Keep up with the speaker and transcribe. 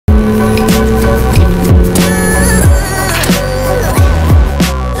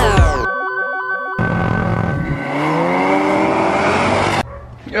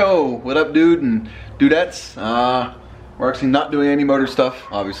dudettes. We're actually not doing any motor stuff,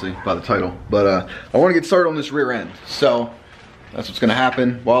 obviously, by the title. But I want to get started on this rear end. So that's what's going to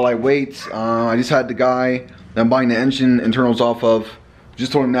happen. While I wait, I just had the guy that I'm buying the engine internals off of.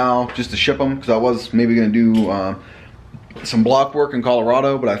 Just told him now just to ship them, because I was maybe going to do some block work in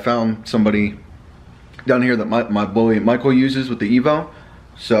Colorado, but I found somebody down here that my boy Michael uses with the Evo.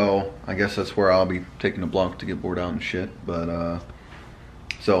 So I guess that's where I'll be taking the block to get bored out and shit. But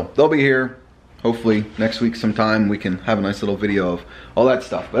so they'll be here. Hopefully next week sometime we can have a nice little video of all that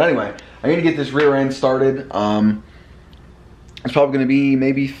stuff. But anyway, I'm gonna get this rear end started. It's probably gonna be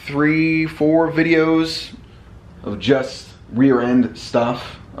maybe 3-4 videos of just rear end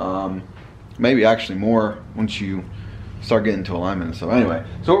stuff. Maybe actually more once you start getting into alignment. So anyway,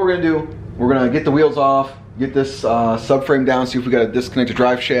 so what we're gonna do, we're gonna get the wheels off, get this subframe down, see if we gotta disconnect the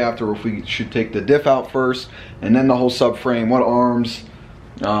drive shaft or if we should take the diff out first, and then the whole subframe, what arms.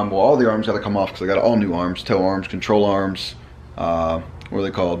 Well, all the arms got to come off because I got all new arms, toe arms, control arms, what are they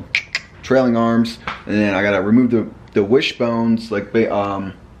called, trailing arms, and then I got to remove the wishbones, like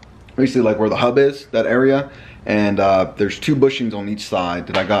basically like where the hub is, that area, and there's 2 bushings on each side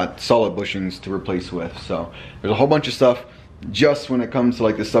that I got solid bushings to replace with. So there's a whole bunch of stuff just when it comes to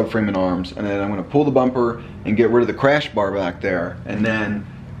like the subframe and arms, and then I'm going to pull the bumper and get rid of the crash bar back there, and then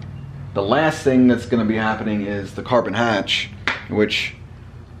the last thing that's going to be happening is the carbon hatch, which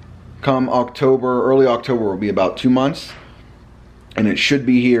come October, early October, will be about 2 months, and it should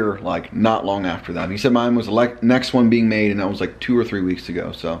be here like not long after that. He said mine was the next one being made, and that was like 2 or 3 weeks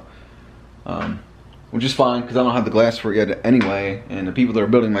ago. So, which is fine because I don't have the glass for it yet anyway, and the people that are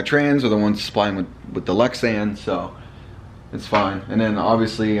building my trans are the ones supplying with the Lexan, so it's fine. And then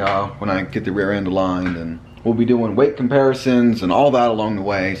obviously when I get the rear end aligned, and we'll be doing weight comparisons and all that along the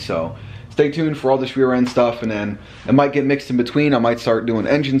way. So stay tuned for all this rear end stuff, and then it might get mixed in between. I might start doing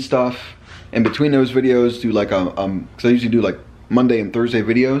engine stuff in between those videos, do like because I usually do like Monday and Thursday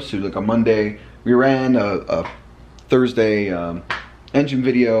videos, so like a Monday rear end, a Thursday engine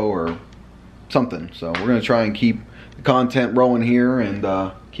video or something. So we're gonna try and keep the content rolling here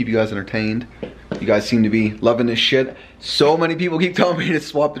and keep you guys entertained. You guys seem to be loving this shit. So many people keep telling me to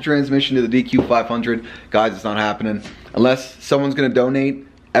swap the transmission to the DQ500. Guys, it's not happening. Unless someone's gonna donate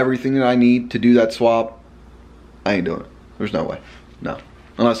everything that I need to do that swap, I ain't doing it. There's no way. No.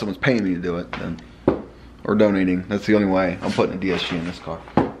 Unless someone's paying me to do it, then, or donating. That's the only way I'm putting a DSG in this car.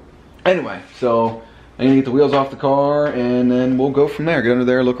 Anyway, so I'm gonna get the wheels off the car, and then we'll go from there. Get under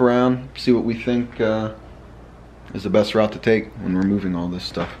there, look around, see what we think is the best route to take when removing all this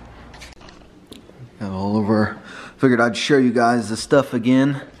stuff. Got all over. Figured I'd show you guys the stuff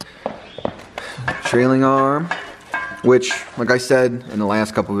again. Trailing arm, which, like I said in the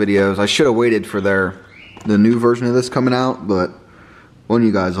last couple videos, I should have waited for the new version of this coming out, but one of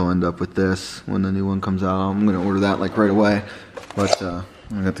you guys will end up with this when the new one comes out. I'm gonna order that like right away. But I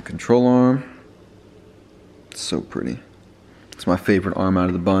got the control arm. It's so pretty. It's my favorite arm out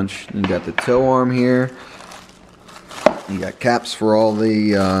of the bunch. And you got the toe arm here. You got caps for all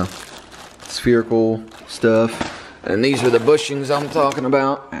the spherical stuff. And these are the bushings I'm talking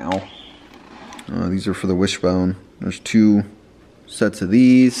about. Ow. These are for the wishbone. There's 2 sets of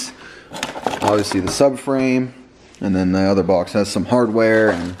these. Obviously the subframe, and then the other box has some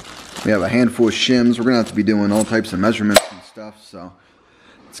hardware, and we have a handful of shims. We're gonna have to be doing all types of measurements and stuff, so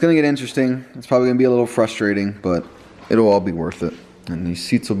it's gonna get interesting. It's probably gonna be a little frustrating, but it'll all be worth it. And these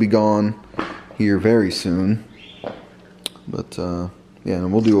seats will be gone here very soon. But yeah,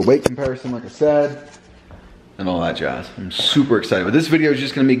 and we'll do a weight comparison like I said, and all that jazz. I'm super excited. But this video is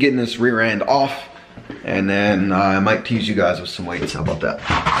just gonna be getting this rear end off, and then I might tease you guys with some weights. How about that?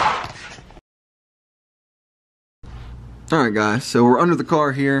 Alright guys, so we're under the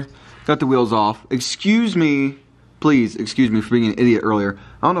car here. Got the wheels off. Excuse me, please excuse me for being an idiot earlier.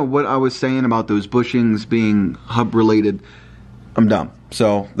 I don't know what I was saying about those bushings being hub related. I'm dumb.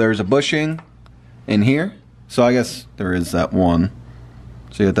 So there's a bushing in here. So I guess there is that one.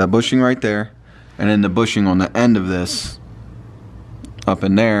 So you got that bushing right there, and then the bushing on the end of this up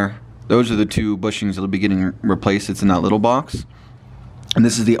in there. Those are the 2 bushings that'll be getting replaced. It's in that little box. And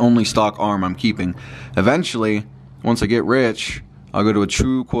this is the only stock arm I'm keeping. Eventually, once I get rich, I'll go to a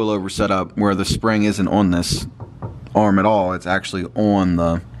true coilover setup where the spring isn't on this arm at all. It's actually on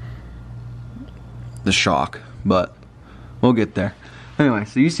the shock. But we'll get there. Anyway,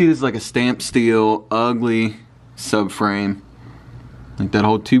 so you see this is like a stamped steel, ugly subframe. Like that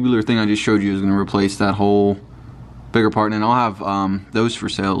whole tubular thing I just showed you is going to replace that whole bigger part. And I'll have those for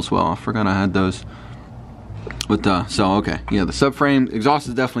sale as well. I forgot I had those. But, so, okay. Yeah, the subframe, exhaust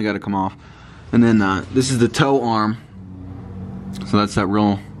has definitely got to come off. And then this is the toe arm. So that's that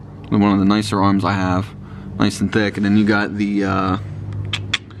real one of the nicer arms I have, nice and thick. And then you got the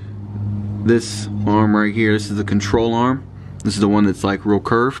this arm right here. This is the control arm. This is the one that's like real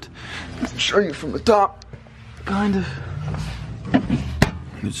curved. I'll show you from the top, kind of.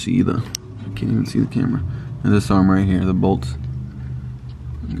 You see the, I can't even see the camera. And this arm right here, the bolt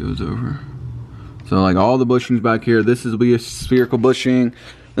goes over. So like all the bushings back here, this will be a spherical bushing.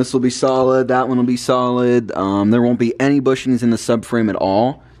 This will be solid. That one will be solid. There won't be any bushings in the subframe at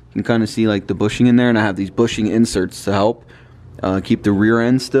all. You can kind of see like the bushing in there, and I have these bushing inserts to help keep the rear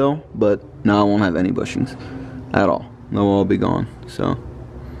end still. But now I won't have any bushings at all. They'll all be gone. So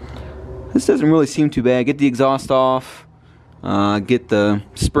this doesn't really seem too bad. Get the exhaust off. Get the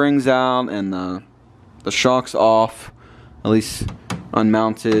springs out and the shocks off, at least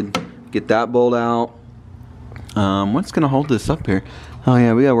unmounted. Get that bolt out. What's gonna hold this up here? Oh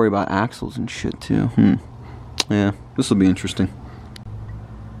yeah, we gotta worry about axles and shit too. Yeah, this will be interesting.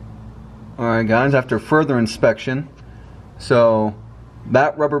 Alright guys, after further inspection, so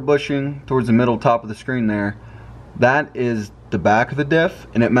that rubber bushing towards the middle top of the screen there, that is the back of the diff,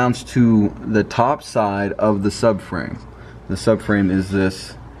 and it mounts to the top side of the subframe. The subframe is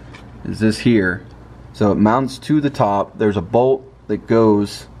this here. So it mounts to the top. There's a bolt that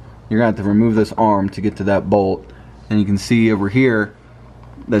goes. You're gonna have to remove this arm to get to that bolt. And you can see over here,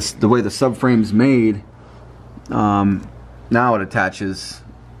 that's the way the subframe is made. Now it attaches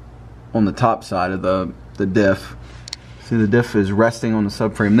on the top side of the diff. See, the diff is resting on the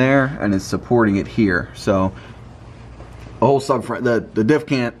subframe there, and it's supporting it here. So the whole subframe, the diff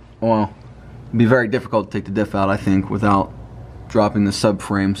can't, well, it'd be very difficult to take the diff out, I think, without dropping the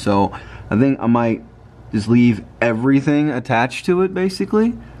subframe. So I think I might just leave everything attached to it,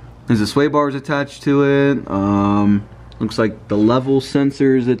 basically. There's the sway bars attached to it. Looks like the level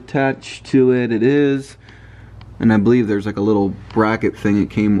sensor is attached to it. It is. And I believe there's like a little bracket thing that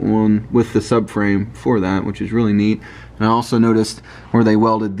came on with the subframe for that, which is really neat. And I also noticed where they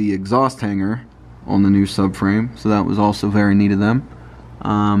welded the exhaust hanger on the new subframe, so that was also very neat of them.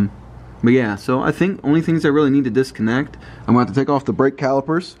 But yeah, so I think only things I really need to disconnect, I'm going to have to take off the brake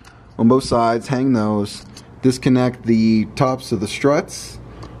calipers on both sides, hang those, disconnect the tops of the struts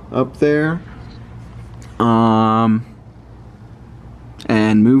up there, and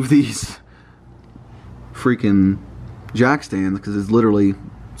move these freaking jack stands, because it's literally,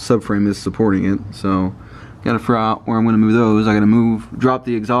 subframe is supporting it. So gotta figure out where I'm gonna move those. I gotta drop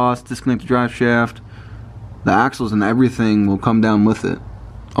the exhaust, disconnect the drive shaft, the axles and everything will come down with it.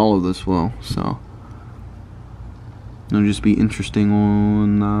 All of this will, so it'll just be interesting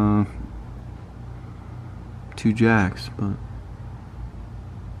on 2 jacks, but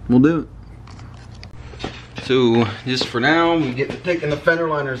we'll do it. So just for now, we get to taking the fender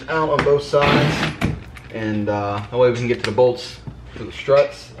liners out on both sides, and that way we can get to the bolts for the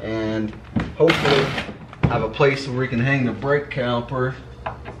struts, and hopefully have a place where we can hang the brake caliper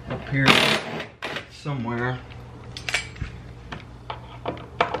up here somewhere.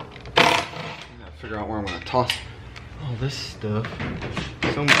 Gotta figure out where I'm gonna toss all this stuff.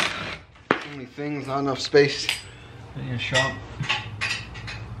 So many things, not enough space in your shop.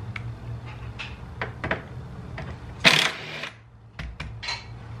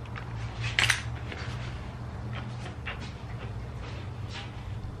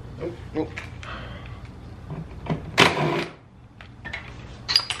 Nope.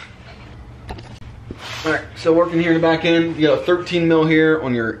 Alright, so working here in the back end, you got a 13 mil here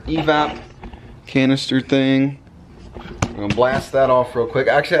on your evap canister thing. I'm gonna blast that off real quick.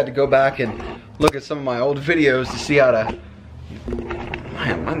 I actually had to go back and look at some of my old videos to see how to,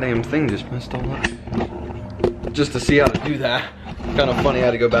 man, my damn thing just messed all up. Just to see how to do that. Kind of funny, I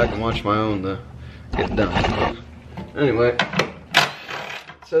had to go back and watch my own to get done. Anyway,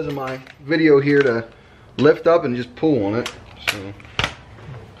 it says in my video here to lift up and just pull on it. So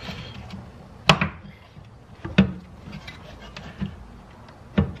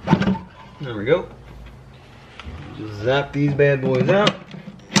there we go. Just zap these bad boys out.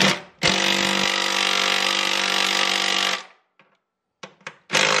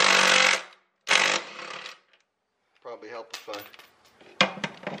 Probably help if I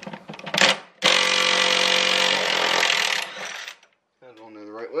had on there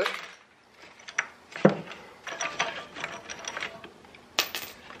the right way.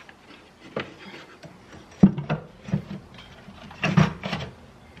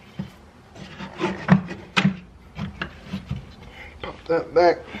 That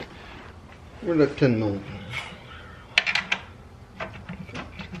back. Where'd that 10 mil?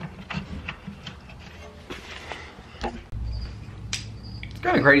 It's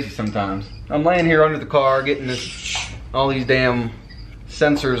kind of crazy sometimes. I'm laying here under the car getting all these damn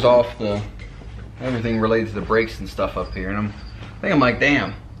sensors off the everything related to the brakes and stuff up here, and I think I'm like,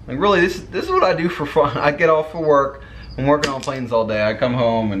 damn, like really, this is what I do for fun. I get off for work, I'm working on planes all day, I come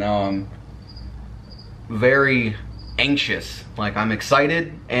home, and now I'm very anxious. Like, I'm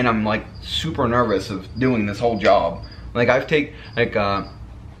excited and I'm like super nervous of doing this whole job. Like, I've taken, like,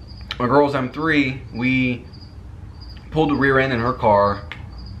 my girl's M3, we pulled the rear end in her car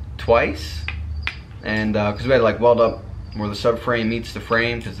twice, and because we had to like weld up where the subframe meets the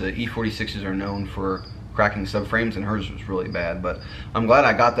frame, because the E46s are known for cracking subframes, and hers was really bad. But I'm glad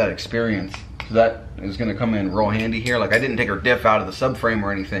I got that experience, so that is going to come in real handy here. Like, I didn't take her diff out of the subframe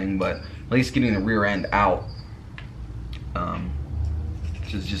or anything, but at least getting the rear end out,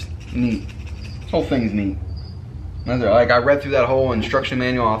 which is just neat. This whole thing's neat. Like, I read through that whole instruction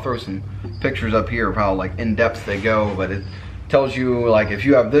manual. I'll throw some pictures up here of how like in depth they go, but it tells you like if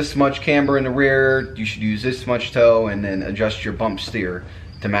you have this much camber in the rear, you should use this much toe, and then adjust your bump steer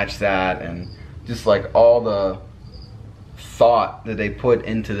to match that, and just like all the thought that they put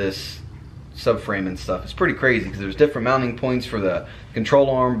into this subframe and stuff. It's pretty crazy because there's different mounting points for the control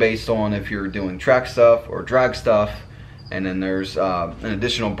arm based on if you're doing track stuff or drag stuff, and then there's an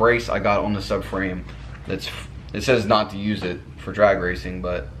additional brace I got on the subframe that's, it says not to use it for drag racing,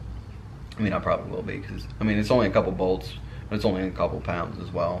 but I mean I probably will be, because I mean it's only a couple bolts, but it's only a couple pounds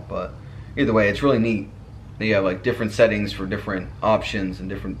as well. But either way, it's really neat. They have like different settings for different options and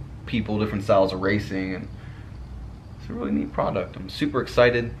different people, different styles of racing, and it's a really neat product. I'm super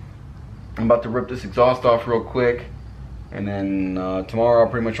excited. I'm about to rip this exhaust off real quick, and then tomorrow I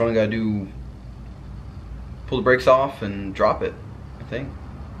pretty much only gotta do pull the brakes off and drop it, I think,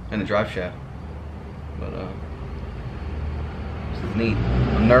 and the drive shaft. But this is neat.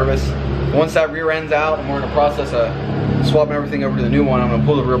 I'm nervous. Once that rear end's out and we're in the process of swapping everything over to the new one, I'm gonna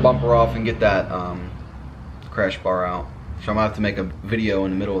pull the rear bumper off and get that crash bar out. So I'm gonna have to make a video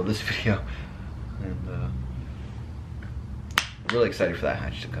in the middle of this video, and really excited for that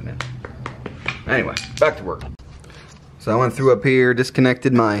hatch to come in. Anyway, back to work. So I went through up here,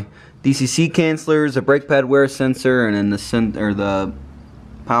 disconnected my DCC cancelers, a brake pad wear sensor, and then the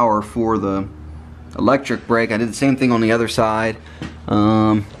power for the electric brake. I did the same thing on the other side.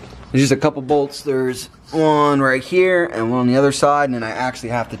 There's just a couple bolts. There's one right here and one on the other side, and then I actually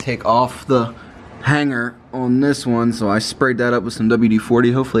have to take off the hanger on this one, so I sprayed that up with some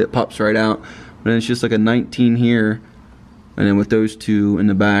WD-40. Hopefully it pops right out. But then it's just like a 19 here, and then with those two in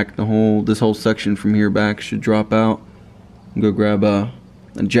the back, this whole section from here back should drop out. Go grab a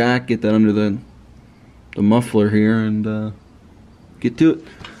jack, get that under the muffler here, and get to it.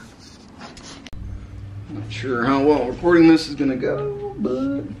 Not sure how well recording this is gonna go,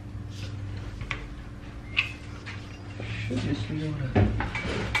 but should just be able to.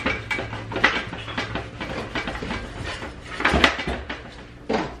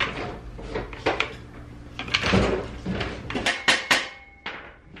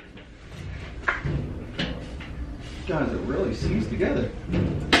 Guys, it really seems together.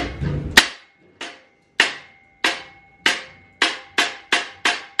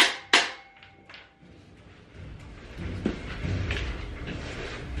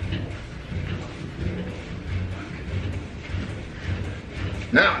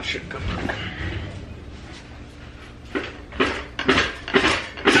 Now it should come up.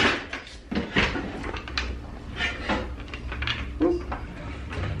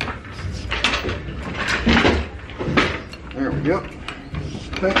 There we go.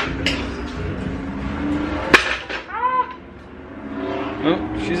 Okay.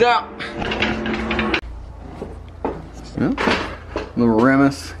 Oh, she's out. Well, little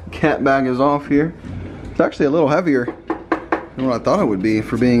Remus cat bag is off here. It's actually a little heavier than what I thought it would be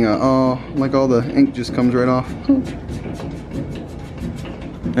for being like all the ink just comes right off.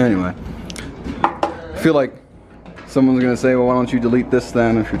 Anyway, I feel like someone's gonna say, well, why don't you delete this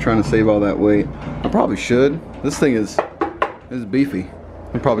then if you're trying to save all that weight? I probably should. This thing is beefy.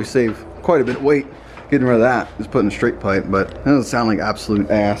 I'll probably save quite a bit of weight getting rid of that, just putting a straight pipe, but that doesn't sound like absolute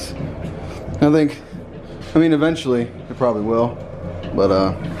ass. I mean eventually it probably will, but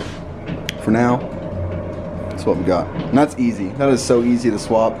for now, that's what we got. And that's easy. That is so easy to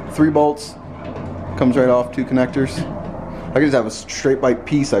swap. 3 bolts, comes right off, 2 connectors. I could just have a straight pipe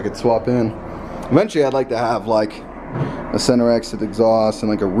piece I could swap in. Eventually I'd like to have like a center exit exhaust and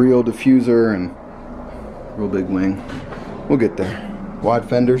like a real diffuser and real big wing. We'll get there. Wide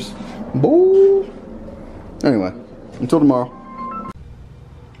fenders. Boo! Anyway, until tomorrow.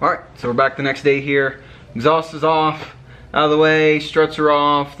 Alright, so we're back the next day here. Exhaust is off, out of the way, struts are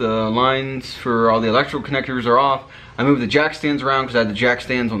off, the lines for all the electrical connectors are off. I moved the jack stands around because I had the jack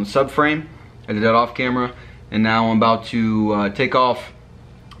stands on the subframe. I did that off camera, and now I'm about to take off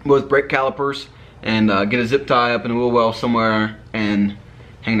both brake calipers and get a zip tie up in a wheel well somewhere and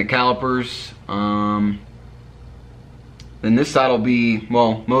hang the calipers. Then this side will be,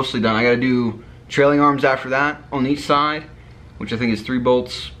 well, mostly done. I gotta do trailing arms after that on each side, which I think is 3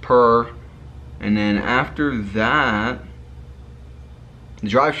 bolts per. And then after that, the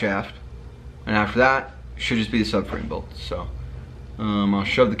drive shaft. And after that, should just be the subframe bolts. So I'll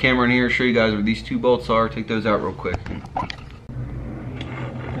shove the camera in here, show you guys where these 2 bolts are, take those out real quick.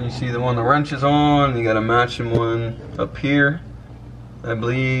 You see the one the wrench is on, you got a matching one up here. I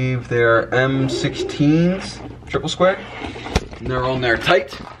believe they're M16s, triple square. And they're on there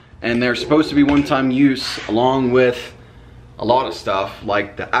tight, and they're supposed to be one-time use along with a lot of stuff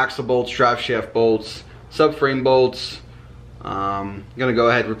like the axle bolts, drive shaft bolts, subframe bolts. I'm gonna go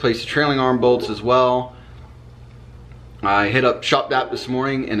ahead and replace the trailing arm bolts as well. I hit up ShopDAP this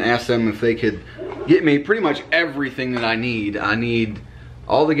morning and asked them if they could get me pretty much everything that I need. I need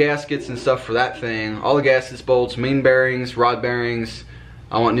all the gaskets and stuff for that thing, all the gaskets, bolts, main bearings, rod bearings.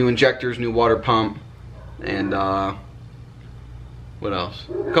 I want new injectors, new water pump, and what else?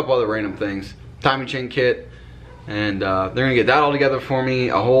 A couple other random things. Timing chain kit, and they're gonna get that all together for me.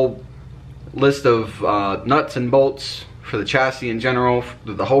 A whole list of nuts and bolts for the chassis in general,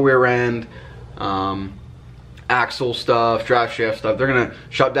 for the whole rear end, axle stuff, drive shaft stuff.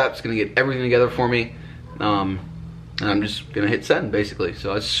 ShopDAP's gonna get everything together for me. And I'm just gonna hit send basically.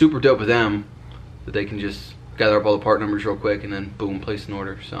 So it's super dope of them that they can just gather up all the part numbers real quick and then boom, place an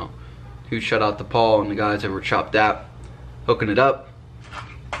order. So huge shout out to Paul and the guys over at ShopDAP hooking it up.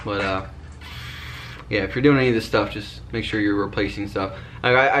 But yeah, if you're doing any of this stuff, just make sure you're replacing stuff.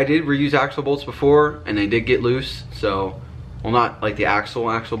 I did reuse axle bolts before and they did get loose. So, well, not like the axle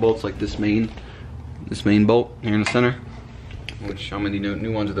bolts, like this main bolt here in the center, which I'm gonna need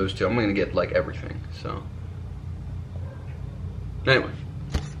new ones of those too. I'm gonna get like everything. So anyway,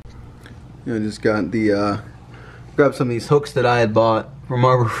 I just got the grabbed some of these hooks that I had bought from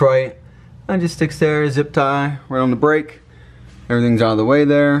Harbor Freight. I just sticks there, zip tie right on the brake. Everything's out of the way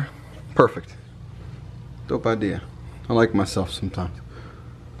there. Perfect. Dope idea. I like myself sometimes.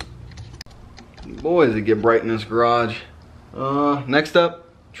 Boy, does it get bright in this garage. Next up,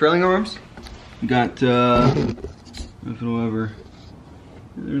 trailing arms. Got if it'll ever.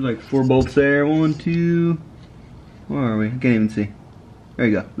 There's like 4 bolts there. 1, 2. Where are we? I can't even see. There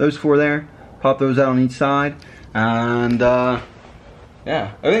you go. Those 4 there. Pop those out on each side, and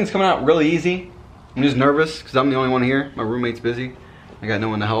yeah, everything's coming out really easy. I'm just nervous because I'm the only one here. My roommate's busy. I got no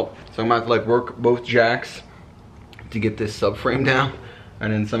one to help, so I'm gonna have to like work both jacks to get this subframe down,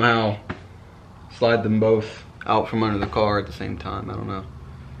 and then somehow slide them both out from under the car at the same time. I don't know.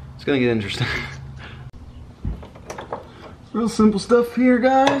 It's gonna get interesting. Real simple stuff here,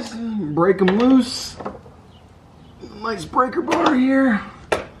 guys. Break them loose. Nice breaker bar here.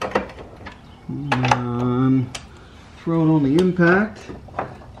 And throw it on the impact.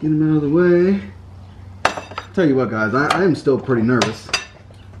 Get them out of the way. Tell you what, guys, I am still pretty nervous.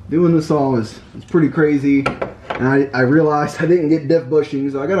 Doing this all is pretty crazy. And I realized I didn't get diff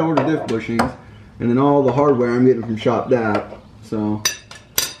bushings, so I gotta order diff bushings. And then all the hardware I'm getting from ShopDAP. So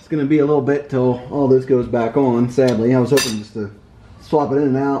it's gonna be a little bit till all this goes back on, sadly. I was hoping just to swap it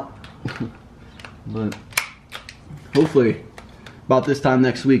in and out. But hopefully about this time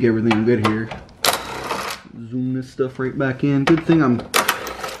next week everything will good here. Zoom this stuff right back in. Good thing I'm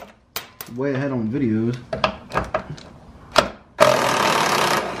way ahead on videos.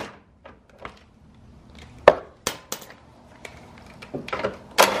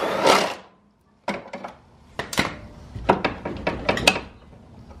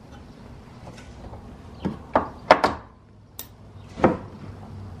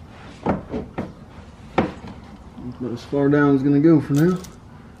 About as far down as gonna go for now.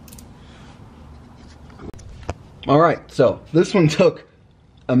 Alright, so this one took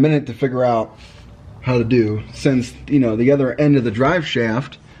a minute to figure out how to do, since, you know, the other end of the drive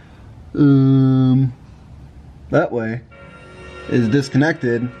shaft that way is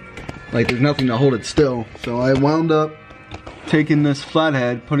disconnected. Like there's nothing to hold it still. So I wound up taking this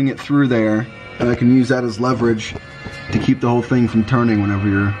flathead, putting it through there, and I can use that as leverage to keep the whole thing from turning whenever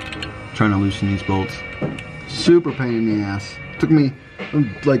you're trying to loosen these bolts. Super pain in the ass. Took me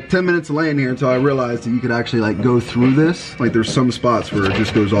like 10 minutes of laying here until I realized that you could actually like go through this. Like there's some spots where it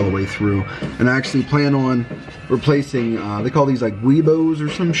just goes all the way through. And I actually plan on replacing, they call these like Weebos or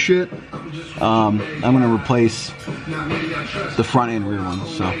some shit. I'm gonna replace the front and rear ones,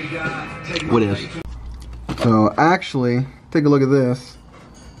 so what is. So actually, take a look at this.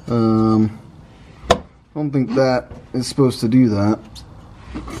 I don't think that is supposed to do that.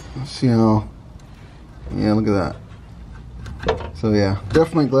 Let's see how, yeah, look at that. So yeah,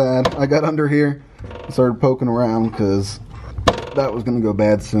 definitely glad I got under here and started poking around, because that was gonna go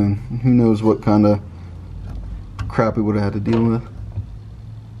bad soon. Who knows what kind of crap we would have had to deal with.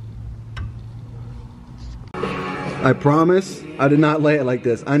 I promise I did not lay it like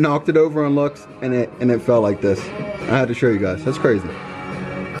this. I knocked it over on Lux and it fell like this. I had to show you guys. That's crazy.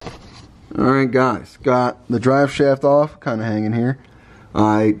 Alright guys, got the drive shaft off, kind of hanging here.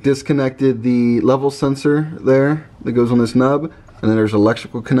 I disconnected the level sensor there that goes on this nub, and then there's an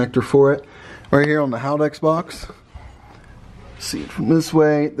electrical connector for it. Right here on the Haldex box. See it from this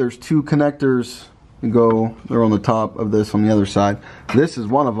way, there's two connectors that go, they're on the top of this on the other side. This is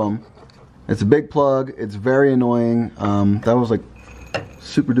one of them. It's a big plug, it's very annoying. That was like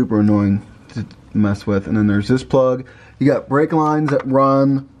super duper annoying to mess with. And then there's this plug. You got brake lines that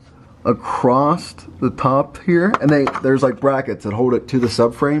run across the top here, and there's like brackets that hold it to the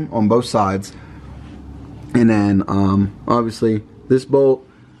subframe on both sides. And then obviously this bolt,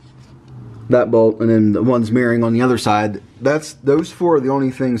 that bolt, and then the one's mirroring on the other side. Those four are the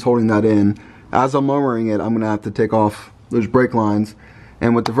only things holding that in. As I'm lowering it, I'm gonna have to take off those brake lines.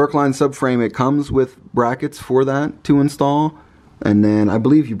 And with the Verkline subframe, it comes with brackets for that to install. And then I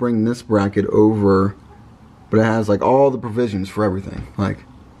believe you bring this bracket over, but it has like all the provisions for everything. Like,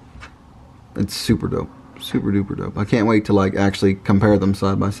 it's super dope, super duper dope. I can't wait to like actually compare them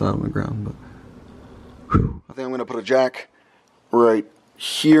side by side on the ground. But whew. I think I'm gonna put a jack right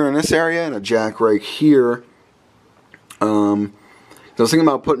here in this area and a jack right here. I was thinking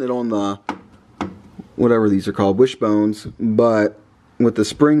about putting it on the, whatever these are called, wishbones, but with the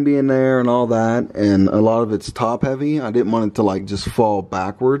spring being there and all that, and a lot of it's top heavy, I didn't want it to like just fall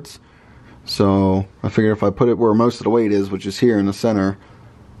backwards. So I figured if I put it where most of the weight is, which is here in the center,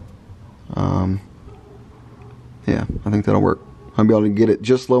 yeah, I think that'll work. I'll be able to get it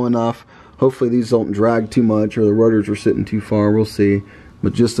just low enough. Hopefully these don't drag too much or the rotors are sitting too far, we'll see.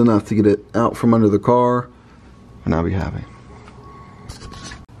 But just enough to get it out from under the car, and I'll be happy.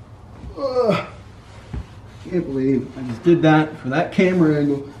 Can't believe I just did that for that camera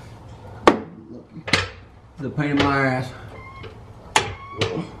angle. It's a pain in my ass.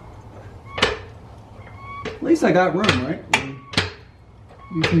 At least I got room, right?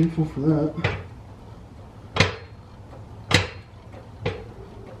 Be thankful for that.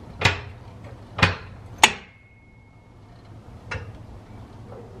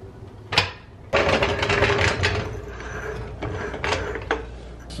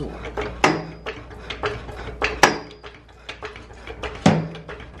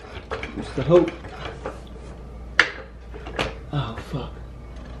 Just the hope. Oh fuck.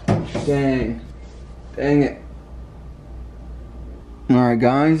 Dang. Dang it. Alright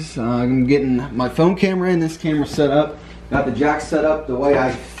guys, I'm getting my phone camera in, this camera set up. Got the jack set up the way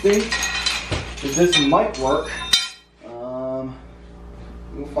I think that this might work. We'll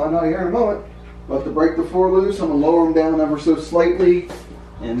find out here in a moment. About to break the four loose, I'm going to lower them down ever so slightly.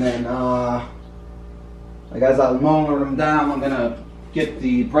 And then, like as I lower them down, I'm going to get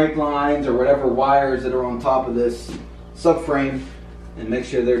the brake lines or whatever wires that are on top of this subframe and make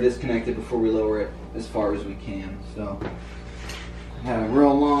sure they're disconnected before we lower it as far as we can. So I have a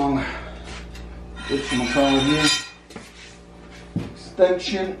real long here,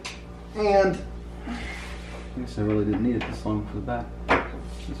 extension, and I guess I really didn't need it this long for the back.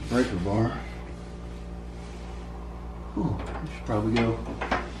 This breaker bar. Ooh, I should probably go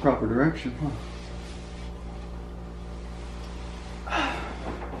proper direction, huh?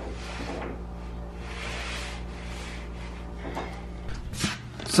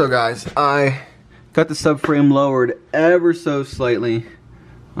 So guys, I got the subframe lowered ever so slightly.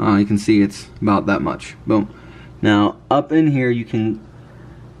 You can see it's about that much. Boom. Now up in here you can,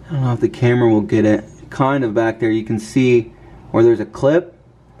 I don't know if the camera will get it, kind of back there you can see where there's a clip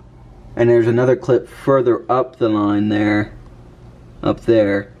and there's another clip further up the line there, up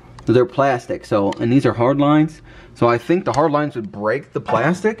there. They're plastic, so, and these are hard lines, so I think the hard lines would break the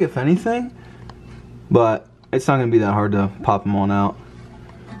plastic if anything, but it's not gonna be that hard to pop them on out.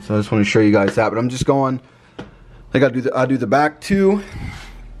 So I just want to show you guys that, but I'm just going, like I do the back two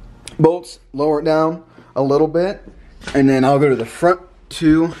bolts, lower it down a little bit, and then I'll go to the front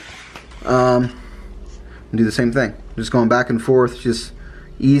two and do the same thing. Just going back and forth, just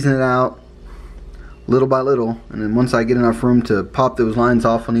easing it out little by little, and then once I get enough room to pop those lines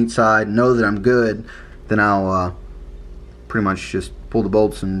off on each side, know that I'm good, then I'll pretty much just pull the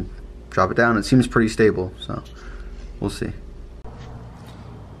bolts and drop it down. It seems pretty stable, so we'll see.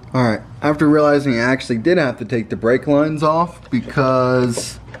 Alright, after realizing I actually did have to take the brake lines off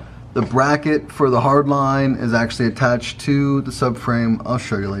because the bracket for the hard line is actually attached to the subframe. I'll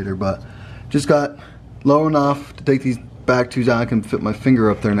show you later, but just got low enough to take these back too down. I can fit my finger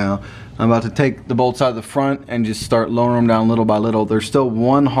up there now. I'm about to take the bolts out of the front and just start lowering them down little by little. There's still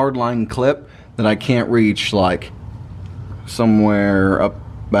one hardline clip that I can't reach, like somewhere up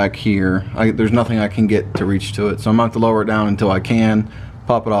back here. There's nothing I can get to reach to it, so I'm going to have to lower it down until I can,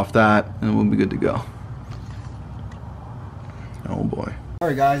 pop it off that, and we'll be good to go. Oh boy.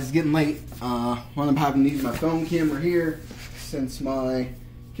 Alright guys, it's getting late. Wound up having to use my phone camera here since my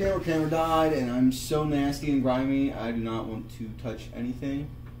camera died, and I'm so nasty and grimy I do not want to touch anything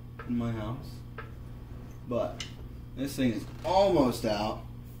in my house. But this thing is almost out.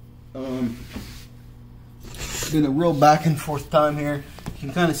 Been a real back and forth time here. You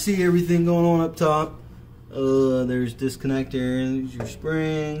can kind of see everything going on up top. There's disconnector, there's your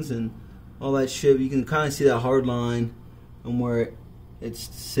springs and all that shit. You can kind of see that hard line and where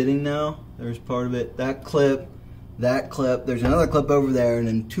it's sitting now. There's part of it. That clip, there's another clip over there, and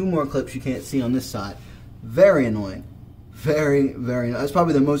then two more clips you can't see on this side. Very annoying. Very, very annoying. That's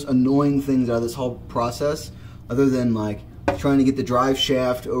probably the most annoying things out of this whole process, other than like trying to get the drive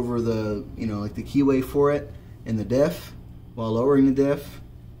shaft over the, you know, like the keyway for it in the diff while lowering the diff.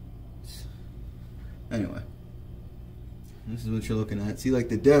 Anyway, this is what you're looking at. See, like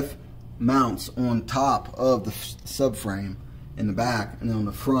the diff mounts on top of the subframe in the back, and then on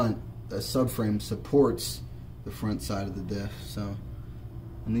the front, the subframe supports the front side of the diff. So,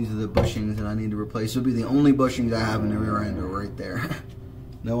 and these are the bushings that I need to replace. It'll be the only bushings I have in the rear end are right there.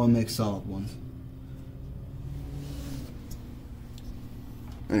 No one makes solid ones.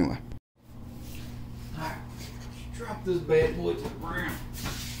 Anyway. Alright, drop this bad boy to the ground.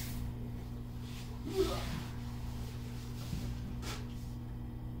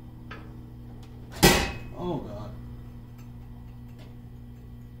 Oh God.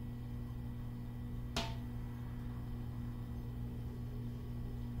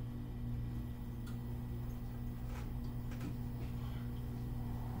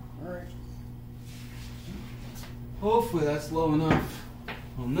 Alright. Hopefully that's low enough.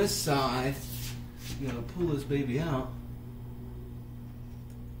 On this side, you gotta pull this baby out.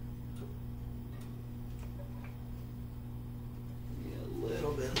 A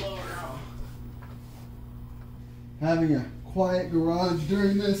little bit lower. Having a quiet garage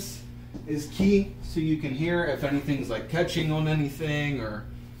during this is key, so you can hear if anything's like catching on anything or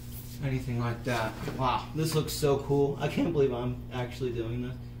anything like that. Wow, this looks so cool. I can't believe I'm actually doing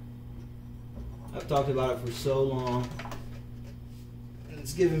this. I've talked about it for so long.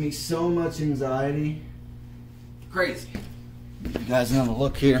 It's giving me so much anxiety. Crazy. You guys know the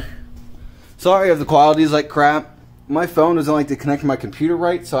look here. Sorry if the quality is like crap. My phone doesn't like to connect to my computer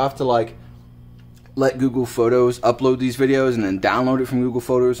right, so I have to like let Google Photos upload these videos and then download it from Google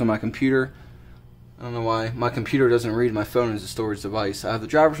Photos on my computer. I don't know why. My computer doesn't read my phone as a storage device. I have the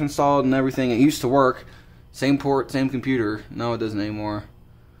drivers installed and everything. It used to work. Same port, same computer. No, it doesn't anymore.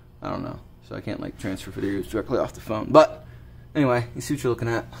 I don't know. So I can't like transfer videos directly off the phone. But anyway, you see what you're looking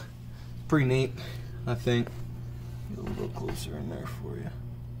at. Pretty neat, I think. Get a little closer in there for you.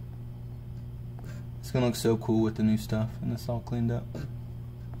 It's gonna look so cool with the new stuff and it's all cleaned up.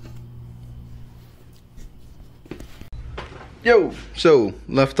 Yo, so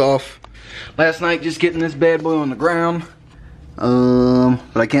left off last night just getting this bad boy on the ground.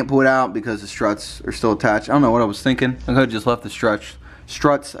 But I can't pull it out because the struts are still attached. I don't know what I was thinking. I could have just left the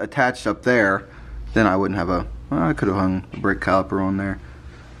struts attached up there. Then I wouldn't have a, well, I could have hung a brake caliper on there.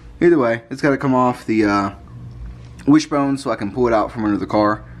 Either way, it's got to come off the wishbone so I can pull it out from under the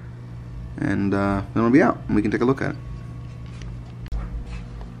car. And then it'll be out and we can take a look at it.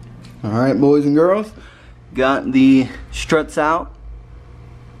 Alright, boys and girls. Got the struts out.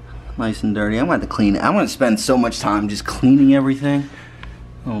 Nice and dirty. I'm going to have to clean it. I'm going to spend so much time just cleaning everything.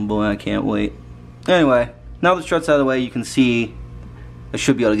 Oh boy, I can't wait. Anyway, now the struts out of the way, you can see I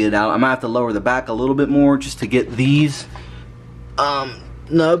should be able to get it out. I might have to lower the back a little bit more just to get these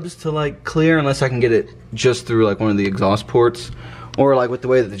nubs to like clear, unless I can get it just through like one of the exhaust ports. Or like with the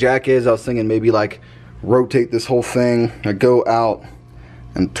way that the jack is, I was thinking maybe like rotate this whole thing, go out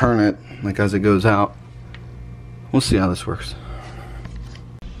and turn it like as it goes out. We'll see how this works.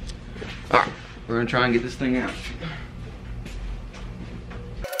 Alright, we're gonna try and get this thing out.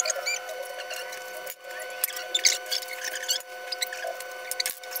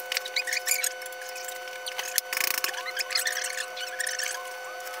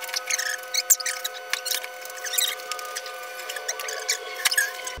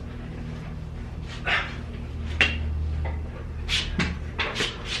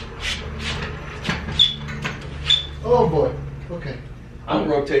 Oh boy. Okay. I'm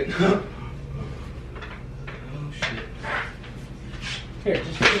rotating. Oh shit. Here,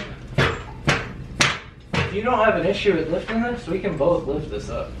 just If you don't have an issue with lifting this, we can both lift this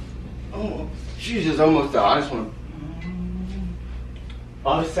up. Oh, Jesus, almost done. I just want to.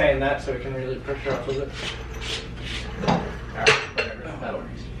 I was saying that so we can really pressure off of it. Alright, whatever. That'll work.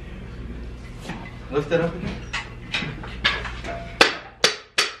 Lift it up again.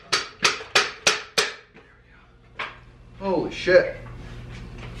 Holy shit.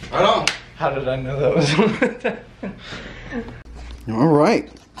 Right on. How did I know that was All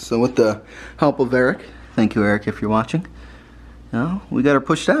right. So with the help of Eric, thank you, Eric, if you're watching. Now we got her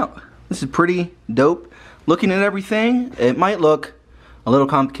pushed out. This is pretty dope. Looking at everything, it might look a little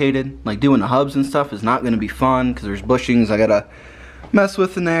complicated. Like doing the hubs and stuff is not going to be fun because there's bushings I gotta mess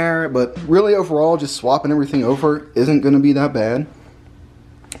with in there. But really, overall, just swapping everything over isn't going to be that bad.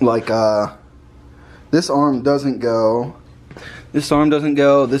 Like this arm doesn't go. This arm doesn't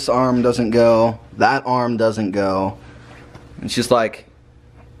go. This arm doesn't go. That arm doesn't go. It's just like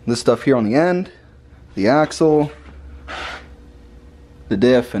this stuff here on the end, the axle, the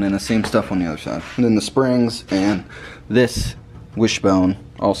diff, and then the same stuff on the other side. And then the springs and this wishbone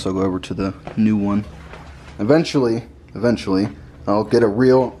also go over to the new one. Eventually, I'll get a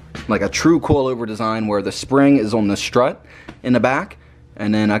real, like a true coilover design where the spring is on the strut in the back,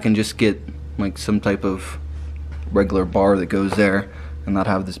 and then I can just get like some type of regular bar that goes there and not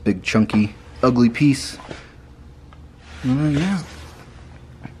have this big chunky ugly piece. Yeah.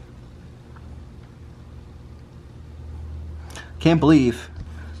 Can't believe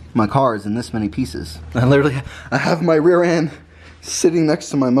my car is in this many pieces. I have my rear end sitting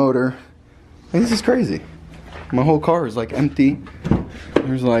next to my motor. Like, this is crazy. My whole car is like empty.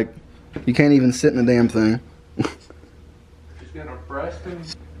 There's like, you can't even sit in the damn thing. Just got a breast and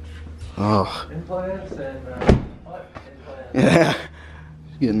implants and butt implants. Yeah.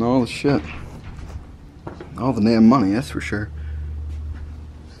 Just getting all the shit. All the damn money, that's for sure.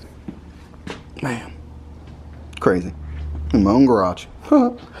 Man. Crazy. In my own garage.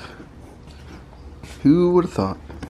 Who would have thought?